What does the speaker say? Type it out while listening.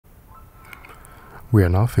We are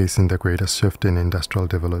now facing the greatest shift in industrial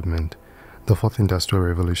development. The fourth industrial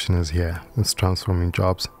revolution is here. It's transforming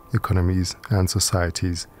jobs, economies, and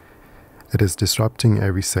societies. It is disrupting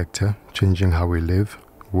every sector, changing how we live,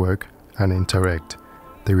 work, and interact.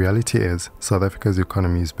 The reality is, South Africa's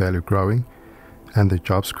economy is barely growing, and the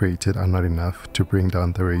jobs created are not enough to bring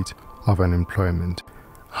down the rate of unemployment.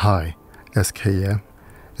 Hi, SK here.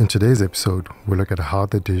 In today's episode, we look at how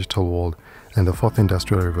the digital world and the fourth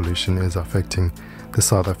industrial revolution is affecting the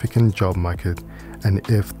South African job market and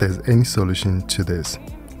if there's any solution to this.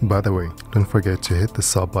 By the way, don't forget to hit the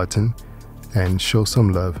sub button and show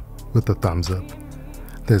some love with a thumbs up.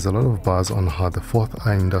 There's a lot of buzz on how the fourth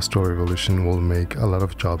industrial revolution will make a lot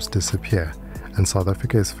of jobs disappear, and South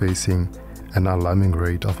Africa is facing an alarming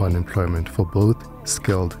rate of unemployment for both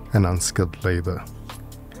skilled and unskilled labor.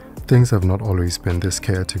 Things have not always been this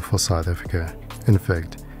chaotic for South Africa. In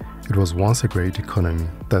fact, it was once a great economy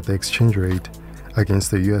that the exchange rate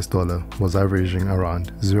against the US dollar was averaging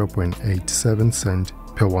around 0.87 cents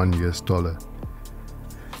per $1.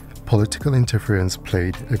 Political interference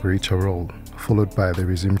played a greater role, followed by the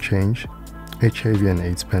regime change, HIV and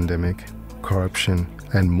AIDS pandemic, corruption,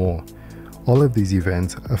 and more. All of these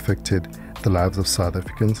events affected the lives of South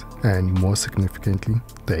Africans and, more significantly,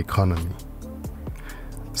 the economy.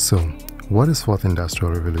 So, what is fourth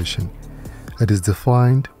industrial revolution? It is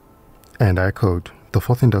defined, and I quote, "The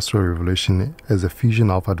fourth industrial revolution is a fusion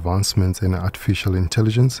of advancements in artificial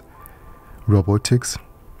intelligence, robotics,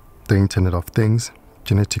 the Internet of Things,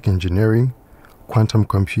 genetic engineering, quantum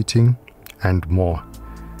computing, and more."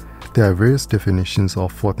 There are various definitions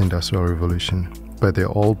of fourth industrial revolution, but they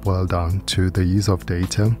all boil down to the use of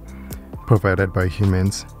data provided by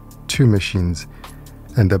humans to machines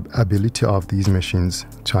and the ability of these machines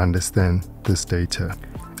to understand this data.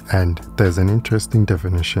 And there's an interesting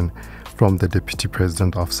definition from the Deputy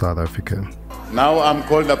President of South Africa. Now I'm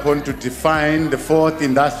called upon to define the fourth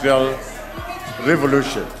industrial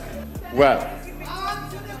revolution. Well,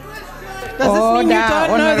 does this mean you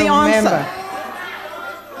don't know the answer? Member.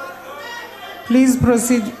 Please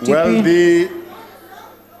proceed. GP. Well,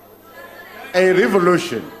 a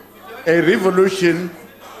revolution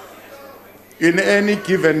in any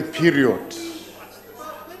given period,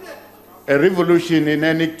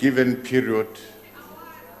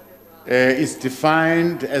 is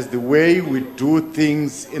defined as the way we do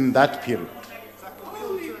things in that period.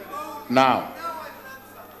 Now,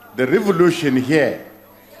 the revolution here,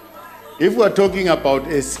 if we're talking about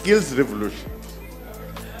a skills revolution,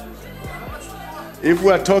 if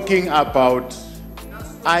we're talking about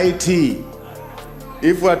IT,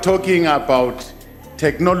 if we're talking about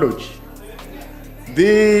technology,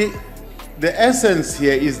 the essence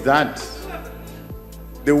here is that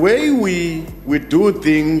the way we do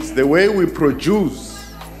things, the way we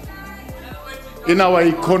produce in our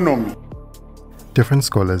economy. Different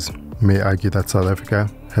scholars may argue that South Africa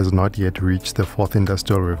has not yet reached the fourth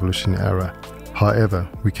industrial revolution era. However,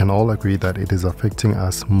 we can all agree that it is affecting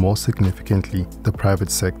us more significantly the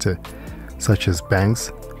private sector, such as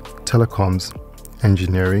banks, telecoms,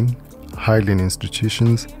 engineering, higher-learning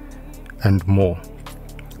institutions, and more.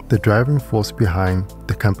 The driving force behind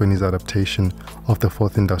the company's adaptation of the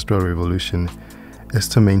fourth industrial revolution is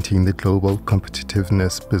to maintain the global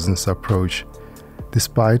competitiveness business approach,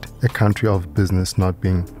 despite a country of business not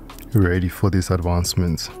being ready for these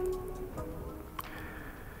advancements.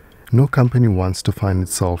 No company wants to find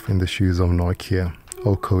itself in the shoes of Nokia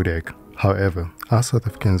or Kodak. However, are South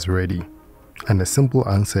Africans ready? And the simple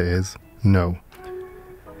answer is no.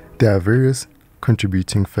 There are various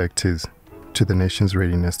contributing factors to the nation's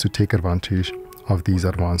readiness to take advantage of these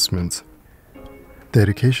advancements. The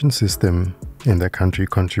education system in the country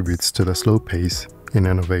contributes to the slow pace in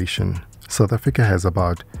innovation. South Africa has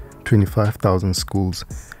about 25,000 schools,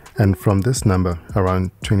 and from this number,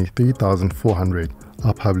 around 23,400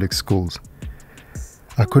 are public schools.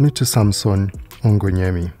 According to Samson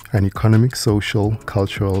Ongonyemi, an economic, social,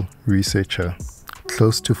 cultural researcher,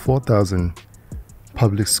 close to 4,000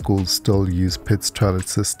 public schools still use PITS toilet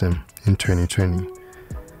system in 2020.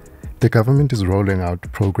 The government is rolling out a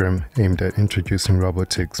program aimed at introducing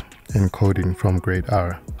robotics and coding from grade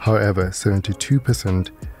R. However, 72%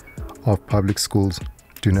 of public schools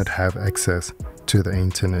do not have access to the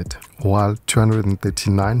internet, while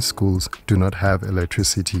 239 schools do not have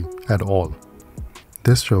electricity at all.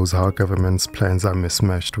 This shows how government's plans are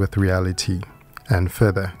mismatched with reality and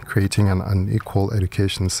further creating an unequal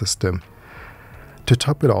education system. To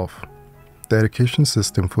top it off, the education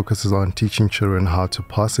system focuses on teaching children how to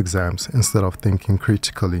pass exams instead of thinking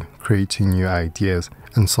critically, creating new ideas,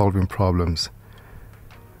 and solving problems.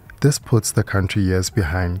 This puts the country years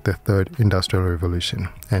behind the third industrial revolution.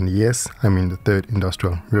 And yes, I mean the third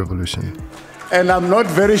industrial revolution. And I'm not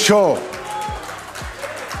very sure,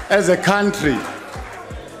 as a country,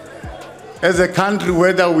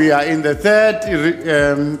 whether we are in the third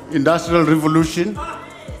industrial revolution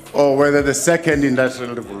or whether the second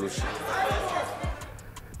industrial revolution.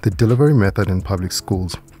 The delivery method in public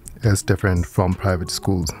schools is different from private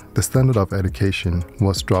schools. The standard of education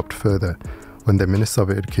was dropped further when the Minister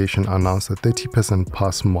of Education announced a 30%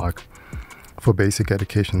 pass mark for basic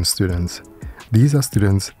education students. These are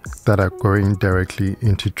students that are going directly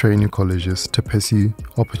into training colleges to pursue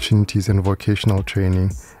opportunities in vocational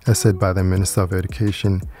training, as said by the Minister of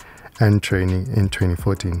Education and Training in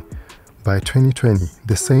 2014. By 2020,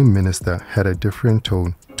 the same minister had a different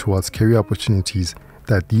tone towards career opportunities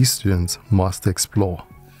that these students must explore.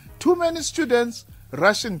 Too many students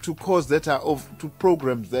rushing to courses that are to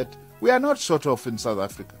programs that we are not short of in South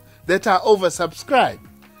Africa, that are oversubscribed.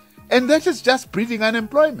 And that is just breeding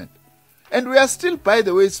unemployment. And we are still, by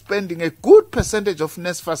the way, spending a good percentage of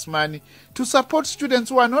NSFAS money to support students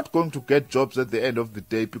who are not going to get jobs at the end of the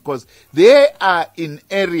day because they are in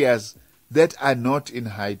areas that are not in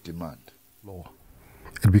high demand.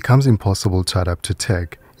 It becomes impossible to adapt to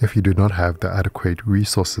tech if you do not have the adequate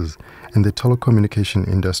resources, and the telecommunication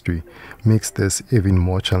industry makes this even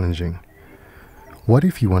more challenging. What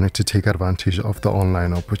if you wanted to take advantage of the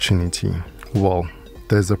online opportunity? Well,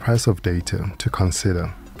 there's the price of data to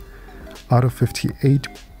consider. Out of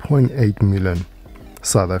 58.8 million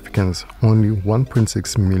South Africans, only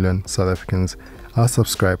 1.6 million South Africans are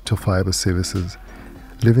subscribed to fiber services,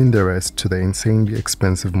 leaving the rest to the insanely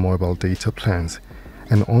expensive mobile data plans,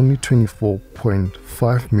 and only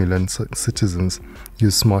 24.5 million citizens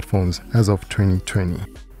use smartphones as of 2020.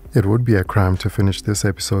 It would be a crime to finish this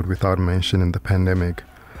episode without mentioning the pandemic,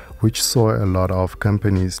 which saw a lot of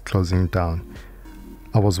companies closing down.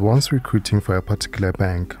 I was once recruiting for a particular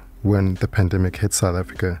bank when the pandemic hit South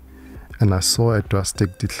Africa, and I saw a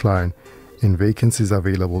drastic decline in vacancies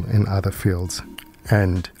available in other fields,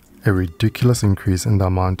 and a ridiculous increase in the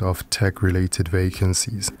amount of tech-related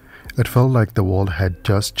vacancies. It felt like the world had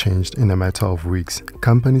just changed in a matter of weeks.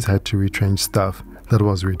 Companies had to retrench staff that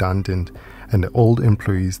was redundant, and the old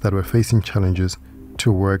employees that were facing challenges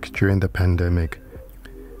to work during the pandemic.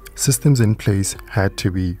 Systems in place had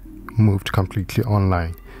to be moved completely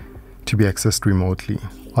online, to be accessed remotely,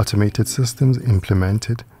 automated systems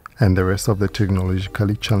implemented, and the rest of the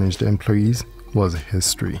technologically challenged employees was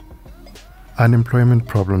history. Unemployment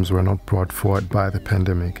problems were not brought forward by the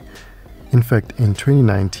pandemic. In fact, in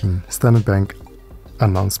 2019, Standard Bank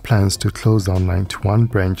announced plans to close down 91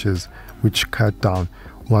 branches, which cut down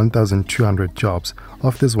 1,200 jobs.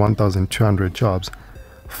 Of these 1,200 jobs,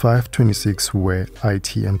 526 were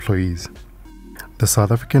IT employees. The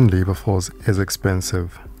South African labor force is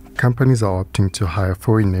expensive. Companies are opting to hire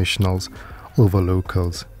foreign nationals over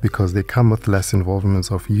locals because they come with less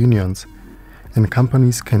involvement of unions, and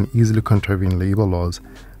companies can easily contravene labor laws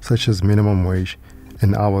such as minimum wage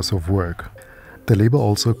and hours of work. The labor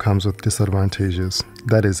also comes with disadvantages,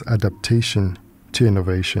 that is, adaptation to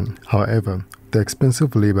innovation. However, the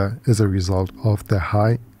expensive labor is a result of the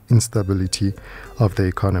high instability of the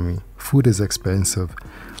economy. Food is expensive,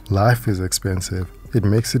 life is expensive. It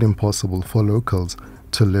makes it impossible for locals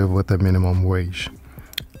to live with a minimum wage.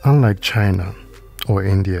 Unlike China or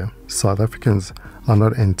India, South Africans are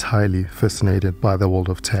not entirely fascinated by the world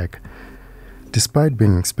of tech. Despite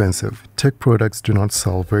being expensive, tech products do not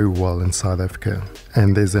sell very well in South Africa,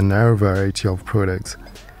 and there's a narrow variety of products.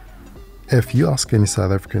 If you ask any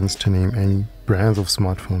South Africans to name any brands of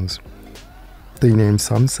smartphones, they name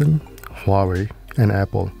Samsung, Huawei, and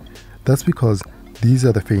Apple. That's because these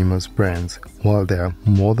are the famous brands, while there are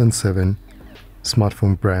more than 7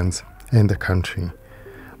 smartphone brands in the country.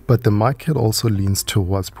 But the market also leans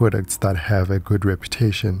towards products that have a good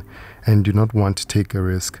reputation and do not want to take a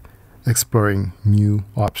risk exploring new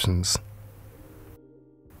options.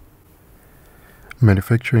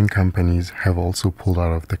 Manufacturing companies have also pulled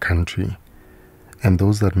out of the country, and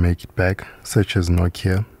those that make it back, such as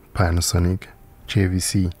Nokia, Panasonic,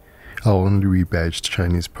 JVC, are only rebadged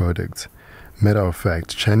Chinese products. Matter of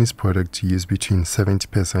fact, Chinese products use between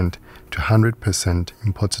 70% to 100%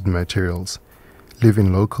 imported materials,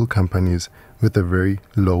 leaving local companies with a very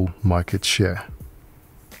low market share.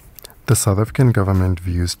 The South African government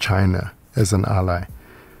views China as an ally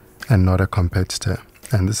and not a competitor,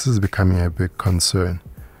 and this is becoming a big concern.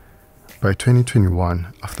 By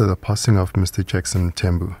 2021, after the passing of Mr. Jackson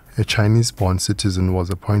Mthembu, a Chinese-born citizen was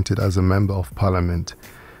appointed as a member of parliament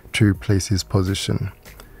to replace his position.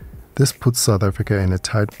 This puts South Africa in a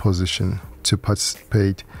tight position to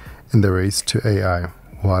participate in the race to AI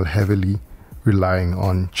while heavily relying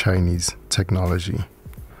on Chinese technology.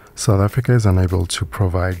 South Africa is unable to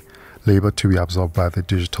provide labor to be absorbed by the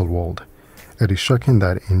digital world. It is shocking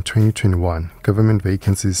that in 2021, government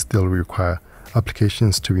vacancies still require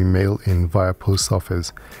applications to be mailed in via post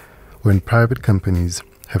office, when private companies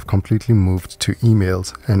have completely moved to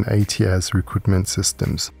emails and ATS recruitment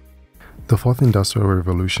systems. The fourth industrial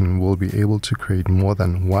revolution will be able to create more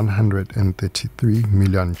than 133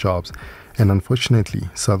 million jobs, and unfortunately,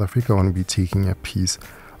 South Africa won't be taking a piece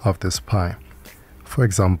of this pie. For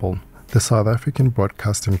example, the South African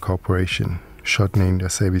Broadcasting Corporation, short-named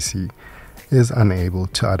SABC, is unable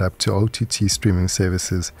to adapt to OTT streaming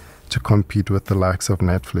services to compete with the likes of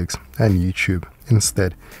Netflix and YouTube.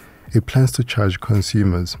 Instead, it plans to charge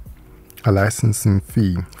consumers a licensing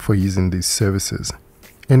fee for using these services.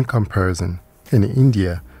 In comparison, in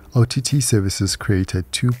India, OTT services created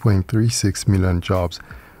 2.36 million jobs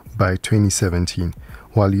by 2017,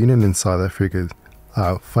 while Union in South Africa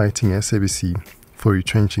are fighting SABC for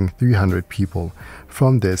retrenching 300 people.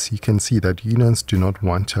 From this, you can see that unions do not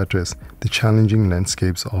want to address the challenging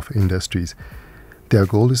landscapes of industries. Their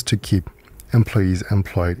goal is to keep employees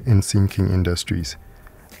employed in sinking industries.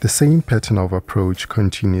 The same pattern of approach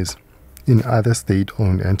continues in other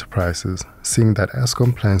state-owned enterprises, seeing that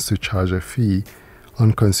Eskom plans to charge a fee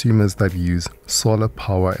on consumers that use solar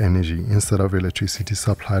power energy instead of electricity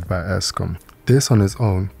supplied by Eskom. This on its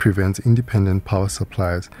own prevents independent power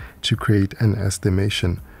suppliers to create an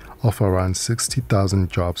estimation of around 60,000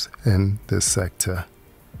 jobs in this sector.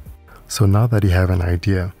 So now that you have an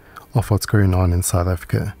idea of what's going on in South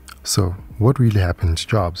Africa, so what really happened to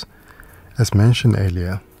jobs? As mentioned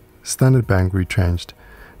earlier, Standard Bank retrenched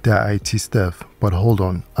their IT staff, but hold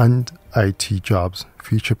on, aren't IT jobs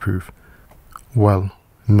future-proof? Well,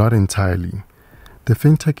 not entirely. The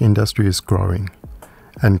fintech industry is growing,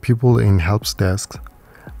 and people in help desks,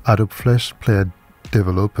 Adobe Flash Player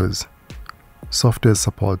developers, software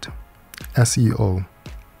support, SEO,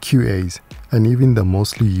 QAs, and even the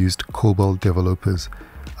mostly used COBOL developers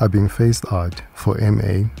are being phased out for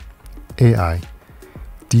MA, AI,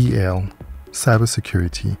 DL,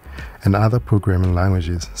 cybersecurity, and other programming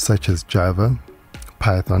languages such as Java,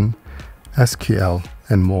 Python, SQL,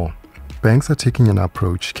 and more. Banks are taking an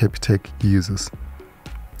approach Capitec uses,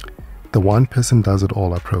 the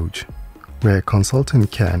one-person-does-it-all approach, where a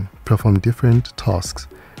consultant can perform different tasks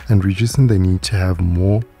and reducing the need to have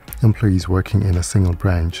more employees working in a single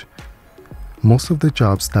branch. Most of the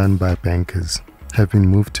jobs done by bankers have been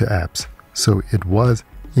moved to apps, so it was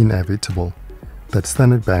inevitable that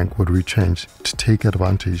Standard Bank would retrench to take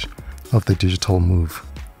advantage of the digital move.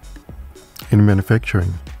 In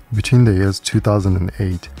manufacturing, between the years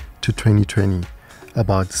 2008 to 2020,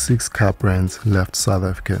 about 6 car brands left South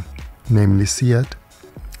Africa, namely Seat,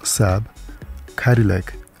 Saab,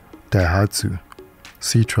 Cadillac, Daihatsu,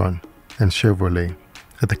 Citroën, and Chevrolet.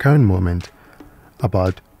 At the current moment,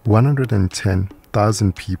 about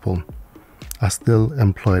 110,000 people are still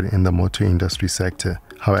employed in the motor industry sector.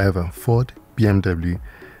 However, Ford, BMW,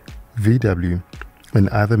 VW, and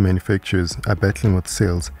other manufacturers are battling with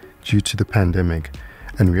sales due to the pandemic,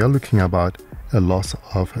 and we are looking about a loss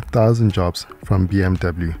of 1,000 jobs from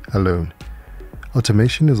BMW alone.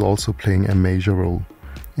 Automation is also playing a major role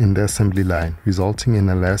in the assembly line, resulting in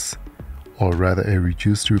a less, or rather a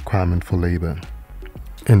reduced requirement for labor.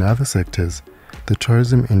 In other sectors, the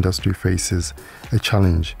tourism industry faces a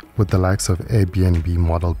challenge with the likes of Airbnb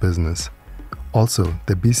model business. Also,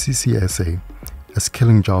 the BCCSA is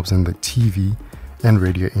killing jobs in the TV and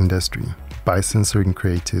radio industry by censoring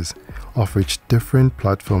creators, of which different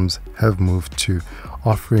platforms have moved to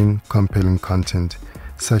offering compelling content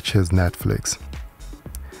such as Netflix.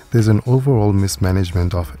 There's an overall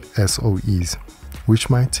mismanagement of SOEs, which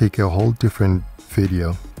might take a whole different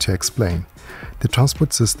video to explain. The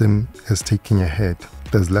transport system is taking a hit.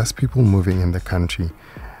 There's less people moving in the country,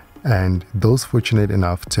 and those fortunate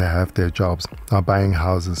enough to have their jobs are buying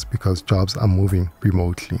houses because jobs are moving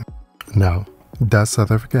remotely. Now, does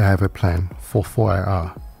South Africa have a plan for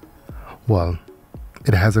 4IR? Well,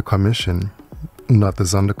 it has a commission, not the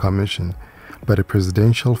Zondo Commission, but a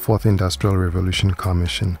Presidential Fourth Industrial Revolution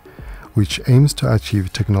Commission, which aims to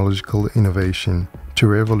achieve technological innovation to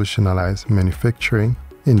revolutionize manufacturing,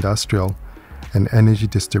 industrial, and energy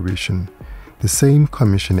distribution. The same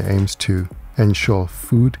commission aims to ensure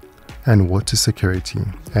food and water security,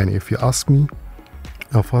 and if you ask me,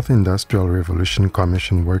 a Fourth Industrial Revolution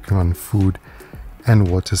Commission working on food and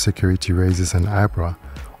water security raises an eyebrow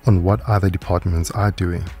on what other departments are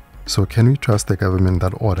doing. So can we trust the government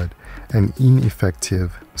that ordered an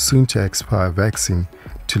ineffective, soon-to-expire vaccine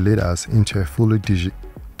to lead us into a fully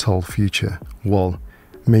tall future? Well,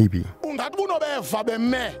 maybe.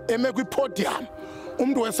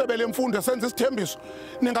 Umuntu wesebele imfundo esenza isithembiso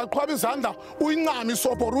ningaqhwaba izandla uyincama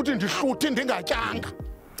isobho ruthi ndihluthi ndingatyanga.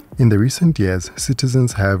 In the recent years,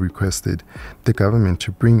 citizens have requested the government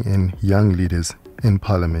to bring in young leaders in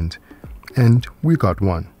parliament, and we got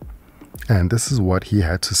one. And this is what he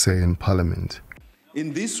had to say in parliament.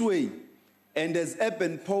 In this way, and as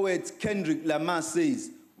urban poet Kendrick Lamar says,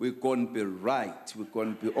 we're going to be right, we're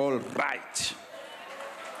going to be all right.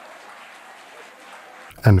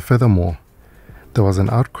 And furthermore, there was an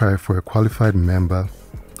outcry for a qualified member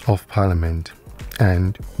of parliament,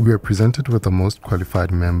 and we were presented with the most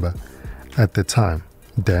qualified member at the time,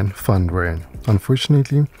 Dan Van Ryn.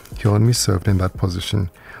 Unfortunately, he only served in that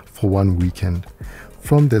position for 1 weekend.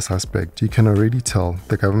 From this aspect, you can already tell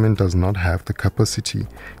the government does not have the capacity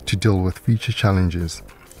to deal with future challenges.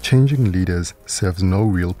 Changing leaders serves no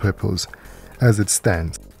real purpose. As it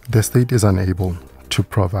stands, the state is unable to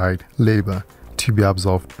provide labor to be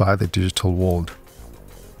absorbed by the digital world.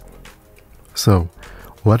 So,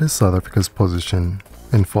 what is South Africa's position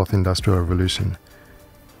in Fourth Industrial Revolution?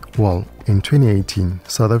 Well, in 2018,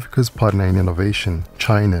 South Africa's partner in innovation,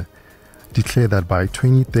 China, declared that by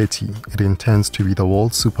 2030 it intends to be the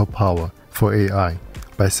world's superpower for AI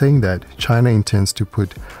by saying that China intends to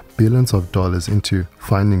put billions of dollars into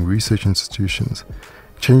funding research institutions,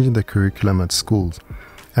 changing the curriculum at schools.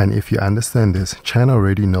 And if you understand this, China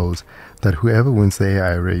already knows that whoever wins the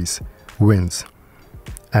AI race wins.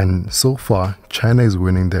 And so far, China is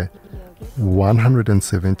winning the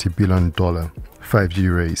 $170 billion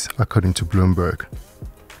 5G race, according to Bloomberg.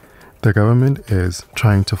 The government is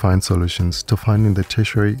trying to find solutions to funding the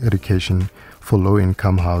tertiary education for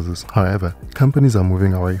low-income houses. However, companies are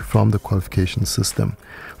moving away from the qualification system.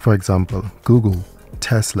 For example, Google,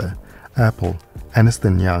 Tesla, Apple, Ernst &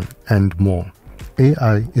 Young, and more.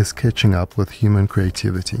 AI is catching up with human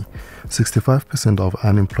creativity. 65% of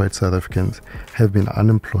unemployed South Africans have been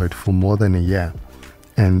unemployed for more than a year.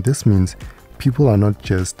 And this means people are not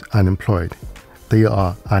just unemployed, they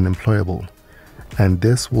are unemployable. And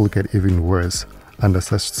this will get even worse under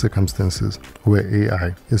such circumstances where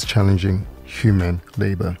AI is challenging human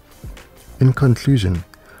labor. In conclusion,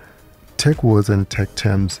 tech words and tech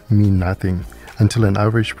terms mean nothing until an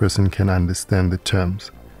average person can understand the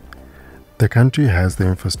terms. The country has the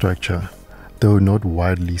infrastructure, though not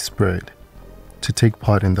widely spread, to take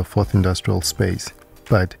part in the fourth industrial space,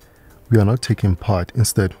 but we are not taking part.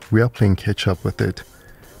 Instead, we are playing catch up with it.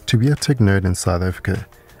 To be a tech nerd in South Africa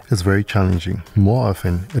is very challenging. More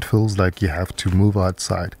often, it feels like you have to move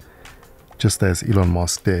outside, just as Elon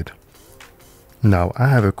Musk did. Now, I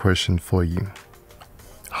have a question for you.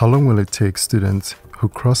 How long will it take students who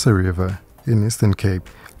cross a river in Eastern Cape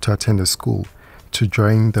to attend a school to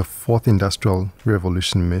join the Fourth Industrial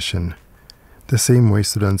Revolution mission, the same way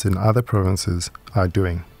students in other provinces are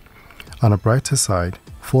doing? On a brighter side,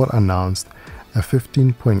 Ford announced a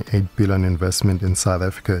 15.8 billion investment in South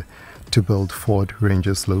Africa to build Ford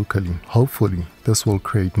Rangers locally. Hopefully, this will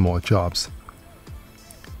create more jobs.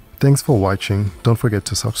 Thanks for watching. Don't forget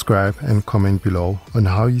to subscribe and comment below on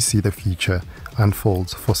how you see the future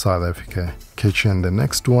unfolds for South Africa. Catch you in the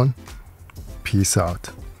next one. Peace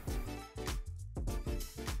out.